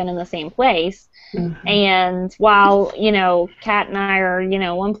 4 been in the same place. And while, Kat and I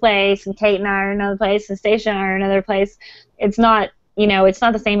are, one place, and Kate and I are another place, and Stacia and I are another place, it's not, it's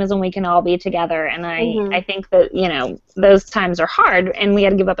not the same as when we can all be together. And I think that, those times are hard, and we had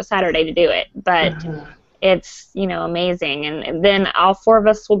to give up a Saturday to do it. But it's, amazing. And then all 4 of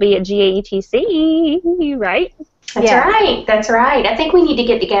us will be at GAETC, right? That's right. I think we need to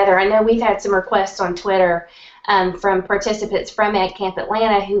get together. I know we've had some requests on Twitter from participants from EdCamp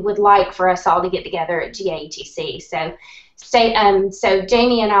Atlanta who would like for us all to get together at GAETC. So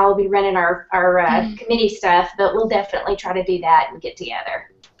Jamie and I will be running our committee stuff, but we'll definitely try to do that and get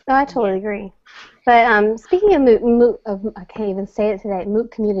together. Oh, I totally agree. But speaking of I can't even say it today,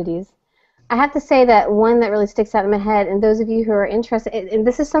 MOOC communities, I have to say that one that really sticks out in my head, and those of you who are interested, and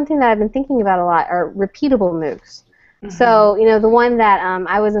this is something that I've been thinking about a lot, are repeatable MOOCs. So, the one that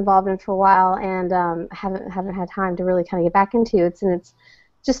I was involved in for a while and haven't had time to really kind of get back into, it's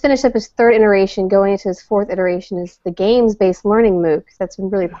just finished up its 3rd iteration, going into its 4th iteration, is the games-based learning MOOC. That's been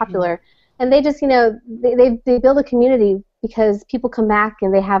really popular. And they just, they build a community because people come back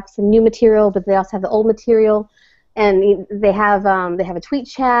and they have some new material, but they also have the old material. And they have a tweet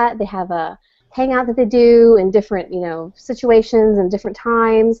chat, they have a hangout that they do in different situations and different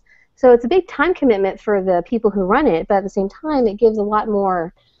times. So it's a big time commitment for the people who run it, but at the same time, it gives a lot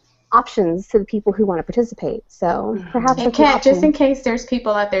more options to the people who want to participate. So perhaps and Kat, just in case there's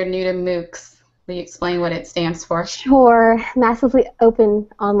people out there new to MOOCs, will you explain what it stands for? Sure. Massively Open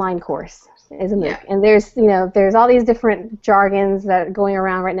Online Course is a MOOC. Yeah. And there's all these different jargons that are going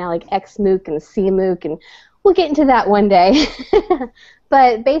around right now, like XMOOC and CMOOC, and we'll get into that one day.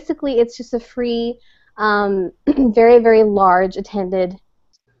 But basically, it's just a free, very, very large attended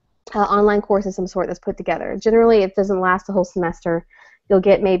online course of some sort that's put together. Generally, it doesn't last a whole semester. You'll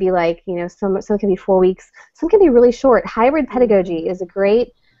get maybe some can be 4 weeks. Some can be really short. Hybrid Pedagogy is a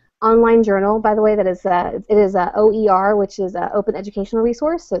great online journal, by the way, that is it is OER, which is an open educational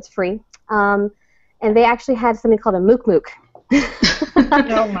resource, so it's free. And they actually had something called a MOOC.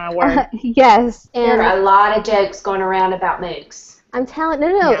 Oh my word! Yes, and there are a lot of jokes going around about MOOCs. I'm telling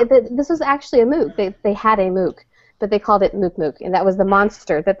this was actually a MOOC. They had a MOOC, but they called it MOOC, and that was the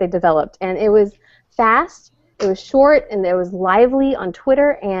monster that they developed. And it was fast, it was short, and it was lively on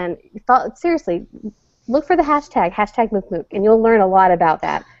Twitter. And seriously, look for the hashtag MOOC, and you'll learn a lot about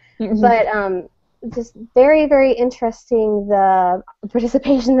that. But just very, very interesting, the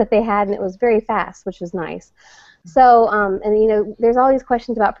participation that they had, and it was very fast, which was nice. So, and there's all these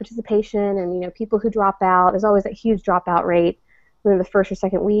questions about participation and people who drop out. There's always that huge dropout rate within the first or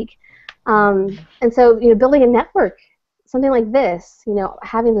second week. And so, building a network, something like this,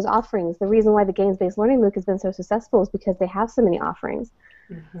 having those offerings. The reason why the games-based learning MOOC has been so successful is because they have so many offerings.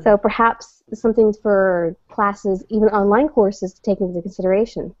 Mm-hmm. So perhaps something for classes, even online courses, to take into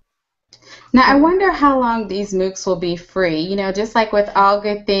consideration. Now, I wonder how long these MOOCs will be free. Just like with all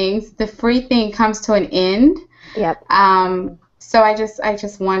good things, the free thing comes to an end. Yep. So I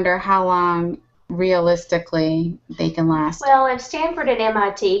just wonder how long realistically they can last. Well, if Stanford and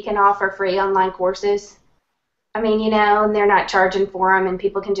MIT can offer free online courses, and they're not charging for them and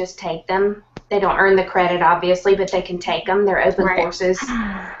people can just take them. They don't earn the credit, obviously, but they can take them. They're open courses.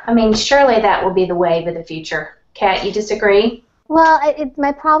 Surely that will be the wave of the future. Kat, you disagree? Well,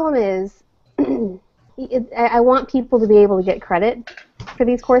 my problem is I want people to be able to get credit for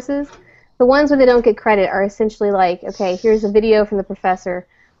these courses. The ones where they don't get credit are essentially like, okay, here's a video from the professor.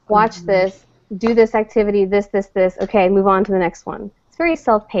 Watch this. Do this activity, this. Okay, move on to the next one. It's very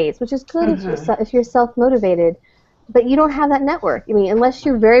self-paced, which is good if you're self-motivated, but you don't have that network. Unless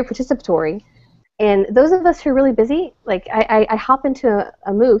you're very participatory. And those of us who are really busy, like I hop into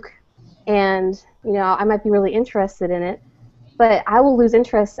a MOOC, and I might be really interested in it, but I will lose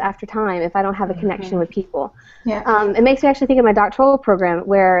interest after time if I don't have a connection with people. Yeah. It makes me actually think of my doctoral program,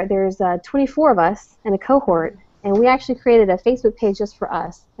 where there's 24 of us in a cohort, and we actually created a Facebook page just for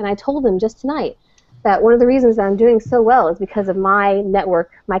us. And I told them just tonight that one of the reasons that I'm doing so well is because of my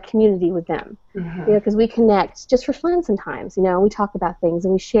network, my community with them. Because we connect just for fun sometimes. We talk about things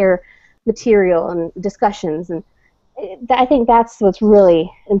and we share material and discussions, and I think that's what's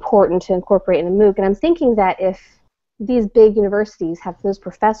really important to incorporate in a MOOC. And I'm thinking that if these big universities have those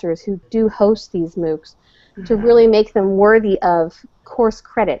professors who do host these MOOCs, to really make them worthy of course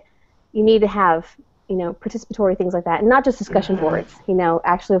credit, you need to have participatory things like that, and not just discussion boards.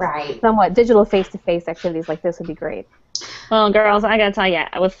 Actually somewhat digital face-to-face activities like this would be great. Well, girls, I gotta tell you,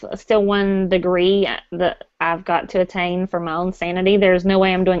 with still one degree that I've got to attain for my own sanity, there's no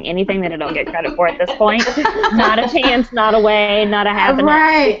way I'm doing anything that I don't get credit for at this point. Not a chance, not a way, not a happening.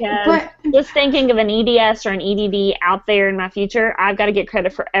 Right. Because just thinking of an EDS or an EDD out there in my future, I've got to get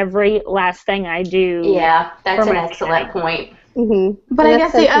credit for every last thing I do. Yeah, that's an excellent point. But I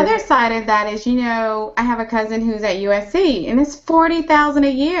guess the other side of that is, I have a cousin who's at USC, and it's $40,000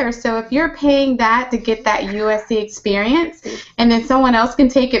 a year. So if you're paying that to get that USC experience, and then someone else can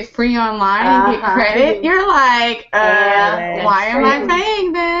take it free online and get credit, you're like, why am I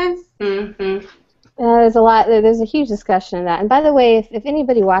paying this? There's a huge discussion in that. And by the way, if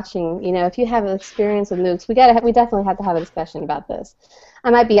anybody watching, if you have an experience with MOOCs, we definitely have to have a discussion about this. I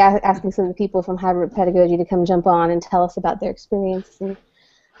might be asking some of the people from hybrid pedagogy to come jump on and tell us about their experience, and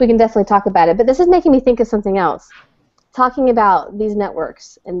we can definitely talk about it. But this is making me think of something else. Talking about these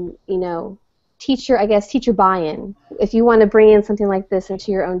networks and, teacher buy-in. If you want to bring in something like this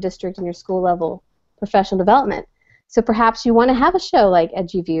into your own district and your school level professional development. So perhaps you want to have a show like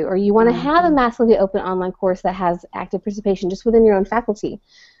EduVue, or you want to have a massively open online course that has active participation just within your own faculty.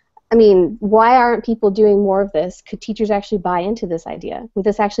 Why aren't people doing more of this? Could teachers actually buy into this idea? Would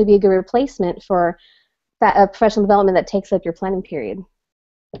this actually be a good replacement for professional development that takes up your planning period?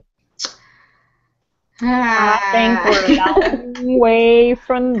 I think we're a long way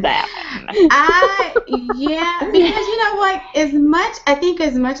from that.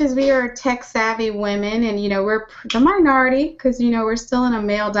 Because as much as we are tech-savvy women, and we're the minority, because we're still in a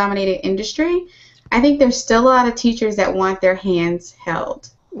male-dominated industry, I think there's still a lot of teachers that want their hands held.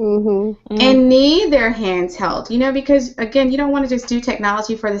 And need their hands held, because again, you don't want to just do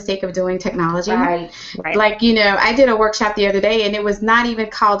technology for the sake of doing technology. Right. Like, I did a workshop the other day, and it was not even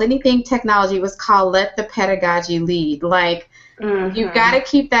called anything technology. It was called Let the Pedagogy Lead. Like, you've got to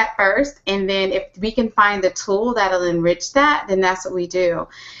keep that first, and then if we can find the tool that'll enrich that, then that's what we do.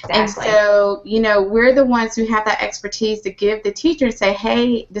 Exactly. And so, we're the ones who have that expertise to give the teacher and say,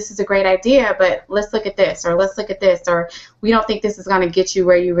 hey, this is a great idea, but let's look at this, or let's look at this, or we don't think this is going to get you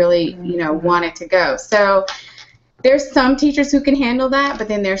where you really, want it to go. So there's some teachers who can handle that, but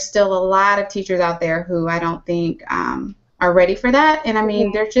then there's still a lot of teachers out there who I don't think are ready for that.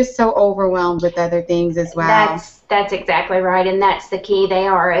 And they're just so overwhelmed with other things as well. That's exactly right, and that's the key. They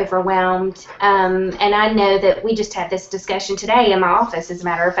are overwhelmed. And I know that we just had this discussion today in my office, as a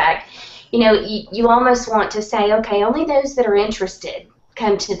matter of fact. You almost want to say, okay, only those that are interested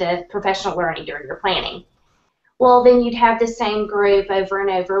come to the professional learning during your planning. Well, then you'd have the same group over and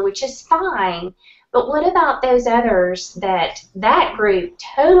over, which is fine. But what about those others that group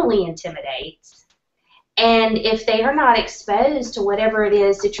totally intimidates? And if they are not exposed to whatever it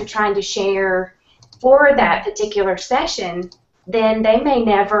is that you're trying to share for that particular session, then they may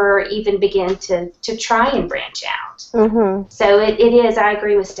never even begin to try and branch out. Mm-hmm. So it is, I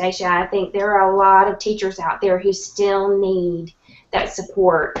agree with Stacia. I think there are a lot of teachers out there who still need that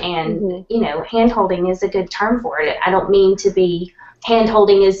support, and you know, hand-holding is a good term for it. I don't mean to be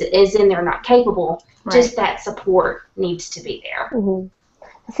hand-holding as in they're not capable, just that support needs to be there. Mm-hmm.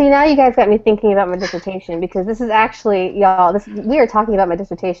 See, now you guys got me thinking about my dissertation, because this is actually, y'all, we are talking about my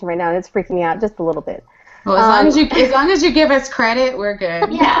dissertation right now, and it's freaking me out just a little bit. Well, as long as you give us credit, we're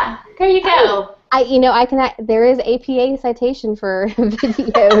good. Yeah, there you go. There is APA citation for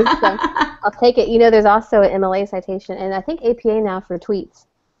videos, so I'll take it. You know, there's also an MLA citation, and I think APA now for tweets.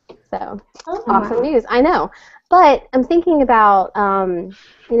 So, awesome news. I know. But I'm thinking about,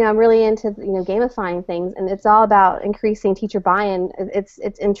 you know, I'm really into, you know, gamifying things, and it's all about increasing teacher buy-in. It's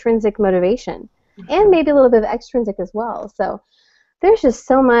intrinsic motivation, and maybe a little bit of extrinsic as well. So there's just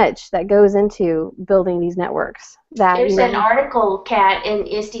so much that goes into building these networks. There's an article, Kat, in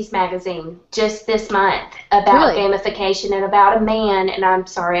ISTE's magazine just this month about gamification, and about a man, and I'm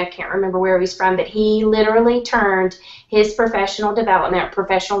sorry, I can't remember where he's from, but he literally turned his professional development,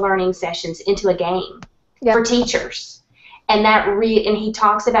 professional learning sessions into a game for teachers. And and he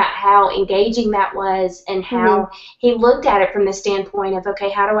talks about how engaging that was, and how he looked at it from the standpoint of,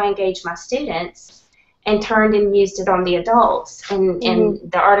 okay, how do I engage my students? And turned and used it on the adults, and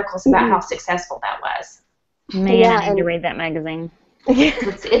the articles about how successful that was. Man, I need to read that magazine.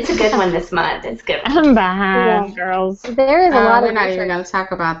 It's a good one this month. It's good. I'm behind, girls. There is a lot of we're not even going to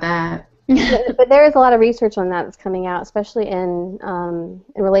talk about that. But there is a lot of research on that that's coming out, especially in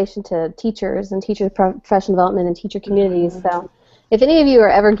relation to teachers and teacher professional development and teacher communities. So if any of you are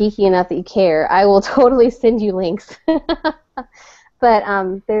ever geeky enough that you care, I will totally send you links. But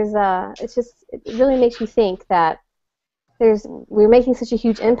it really makes you think that we're making such a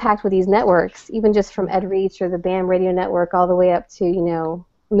huge impact with these networks, even just from EdReach or the BAM radio network all the way up to, you know,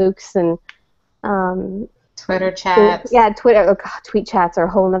 MOOCs and Twitter chats. Tweet chats are a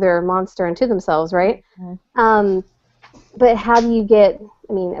whole other monster unto themselves, right? But how do you get?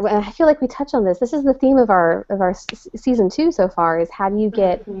 I mean, I feel like we touch on this. This is the theme of our season 2 so far. Is how do you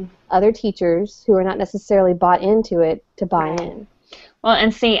get other teachers who are not necessarily bought into it to buy in? Well,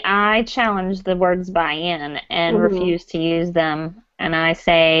 and see, I challenge the words buy-in and refuse to use them. And I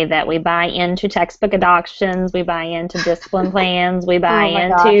say that we buy into textbook adoptions, we buy into discipline plans, we buy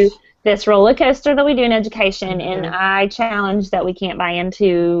into this roller coaster that we do in education, and I challenge that we can't buy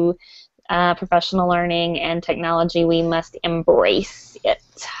into professional learning and technology. We must embrace it.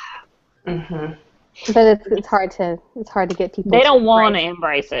 But it's hard to get people. They don't want to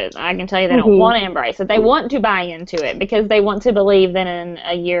embrace it. I can tell you, they don't want to embrace it. They want to buy into it because they want to believe that in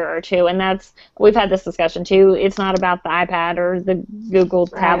a year or two, and we've had this discussion too. It's not about the iPad or the Google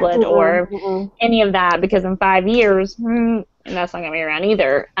tablet or any of that, because in 5 years, and that's not going to be around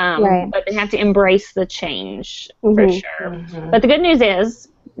either. But they have to embrace the change for sure. But the good news is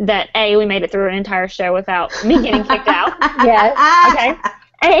that we made it through an entire show without me getting kicked out. Yes. Okay.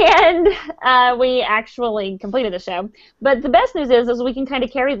 And we actually completed the show. But the best news is we can kind of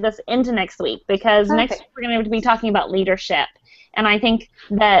carry this into next week, because next week we're going to be talking about leadership. And I think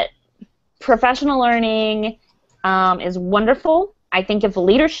that professional learning is wonderful. I think if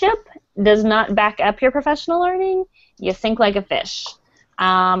leadership does not back up your professional learning, you sink like a fish.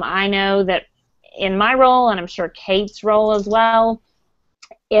 I know that in my role, and I'm sure Kate's role as well,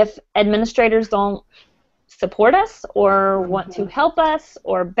 if administrators don't support us or want to help us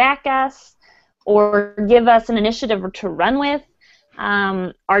or back us or give us an initiative to run with,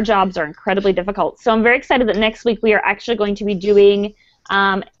 our jobs are incredibly difficult. So I'm very excited that next week we are actually going to be doing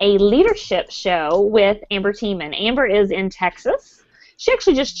a leadership show with Amber Tiemann. Amber is in Texas. She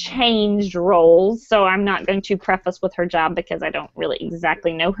actually just changed roles, so I'm not going to preface with her job because I don't really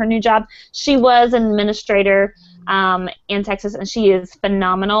exactly know her new job. She was an administrator in Texas, and she is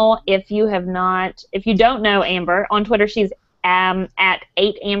phenomenal. If you don't know Amber, on Twitter she's at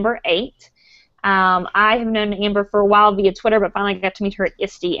 8Amber8. I have known Amber for a while via Twitter, but finally got to meet her at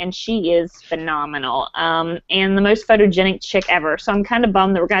ISTE, and she is phenomenal and the most photogenic chick ever. So I'm kind of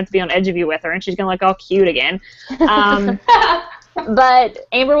bummed that we're going to have to be on EduVue with her, and she's going to look all cute again. But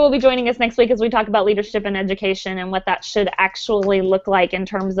Amber will be joining us next week as we talk about leadership in education and what that should actually look like in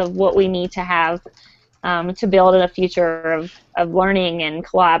terms of what we need to have to build a future of learning and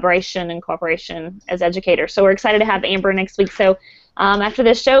collaboration and cooperation as educators. So we're excited to have Amber next week. So after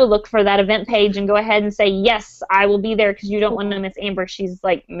this show, look for that event page and go ahead and say, yes, I will be there, because you don't want to miss Amber. She's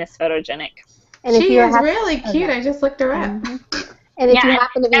like Miss Photogenic. And she is really cute. I just looked her up. And if you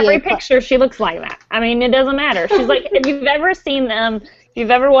happen to be every picture she looks like that. I mean, it doesn't matter. She's like, if you've ever seen if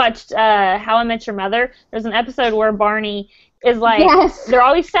you've ever watched How I Met Your Mother, there's an episode where Barney is like, they're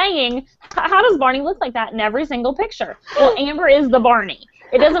always saying, how does Barney look like that in every single picture? Well, Amber is the Barney.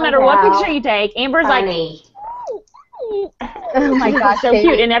 It doesn't matter what picture you take. Amber's Funny. like, oh my gosh, so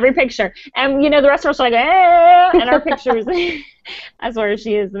cute in every picture. And, the rest of us are like, and our pictures, I swear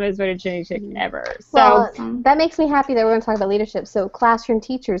she is the most voted chinny chick ever. So well, that makes me happy that we're going to talk about leadership. So classroom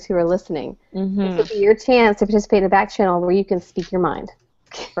teachers who are listening, this will be your chance to participate in the back channel where you can speak your mind.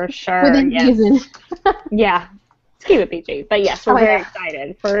 For sure. Within reason. Yeah. Let's keep it PG. But yes, we're very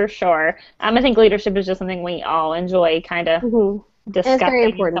excited, for sure. I think leadership is just something we all enjoy kind of discussing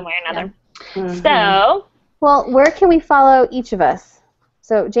in some way or another. Yeah. So, well, where can we follow each of us?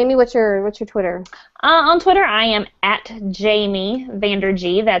 So, Jamie, what's your Twitter? On Twitter, I am at Jamie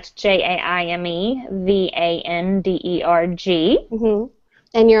Vanderg. That's JAIME VANDERG.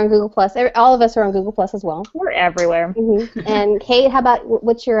 And you're on Google Plus. All of us are on Google Plus as well. We're everywhere. And Kate, how about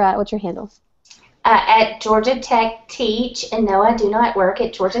what's your handle? At Georgia Tech Teach, and no, I do not work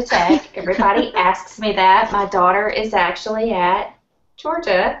at Georgia Tech. Everybody asks me that. My daughter is actually at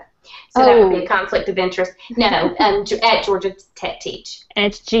Georgia, so that would be a conflict of interest. No, at Georgia Tech Teach. And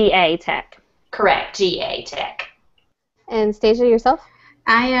it's GA Tech. Correct, GA Tech. And Stacia, yourself?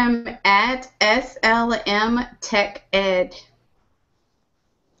 I am at SLM Tech Ed.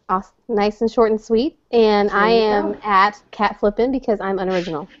 Awesome. Nice and short and sweet. And I am at Cat Flippin' because I'm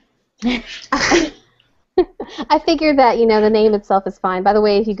unoriginal. I figured that, the name itself is fine. By the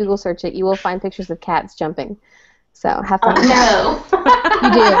way, if you Google search it, you will find pictures of cats jumping. So have fun. No.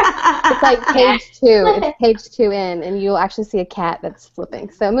 You do. It's like page 2. It's page 2 in, and you'll actually see a cat that's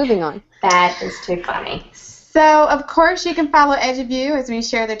flipping. So moving on. That is too funny. So, of course, you can follow EduVue as we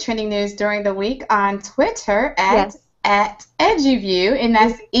share the trending news during the week on Twitter at EduVue, and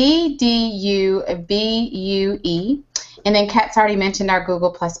that's EDUVUE. And then Kat's already mentioned our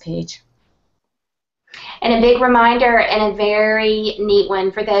Google Plus page. And a big reminder and a very neat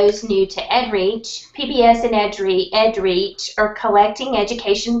one for those new to EdReach, PBS and EdReach are collecting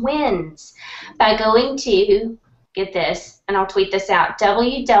education wins by going to, get this, and I'll tweet this out,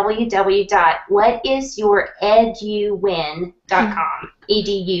 www.whatisyoureduwin.com,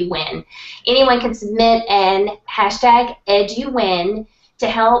 EDUWin. Anyone can submit an hashtag EduWin to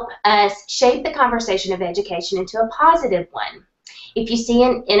help us shape the conversation of education into a positive one. If you see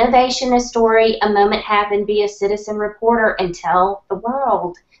an innovation, a story, a moment happen, be a citizen reporter and tell the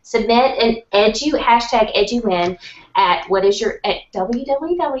world. Submit an hashtag EduWin at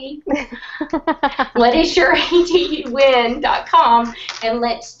whatisyoureduwin.com, and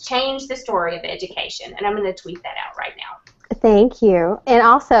let's change the story of education. And I'm going to tweet that out right now. Thank you. And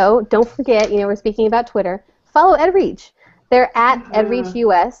also, don't forget, we're speaking about Twitter, follow EdReach. They're at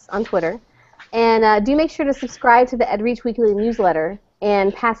EdReachUS on Twitter. And do make sure to subscribe to the EdReach Weekly newsletter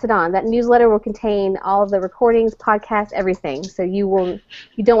and pass it on. That newsletter will contain all of the recordings, podcasts, everything. So you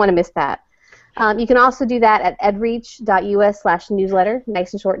don't want to miss that. You can also do that at edreach.us/newsletter,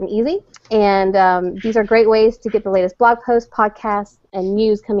 nice and short and easy. And these are great ways to get the latest blog posts, podcasts, and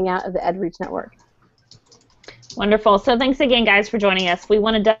news coming out of the EdReach network. Wonderful. So thanks again, guys, for joining us. We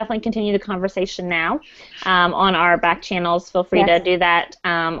want to definitely continue the conversation now on our back channels. Feel free to do that.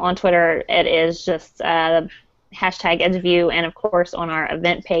 On Twitter, it is just hashtag EduVue, and, of course, on our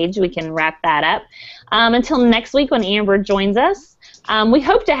event page, we can wrap that up. Until next week when Amber joins us, we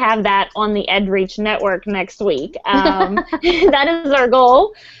hope to have that on the EdReach network next week. That is our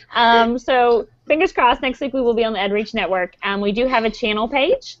goal. So fingers crossed, next week we will be on the EdReach network. We do have a channel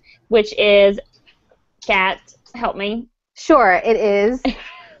page, which is Kat, help me. Sure, it is.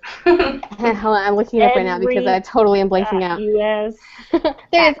 Hold on, I'm looking it up right now because I totally am blanking out. US.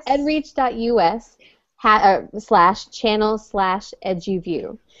 There's edreach.us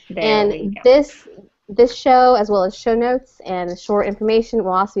 /channel/EduVue. And this show, as well as show notes and short information,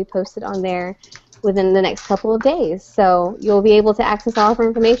 will also be posted on there within the next couple of days. So you'll be able to access all of our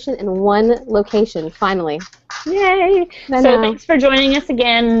information in one location, finally. Yay! So thanks for joining us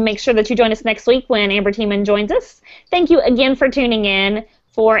again. Make sure that you join us next week when Amber Tiemann joins us. Thank you again for tuning in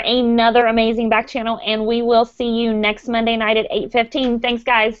for another amazing back channel, and we will see you next Monday night at 8:15. Thanks,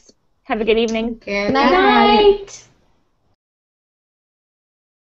 guys. Have a good evening. Good night.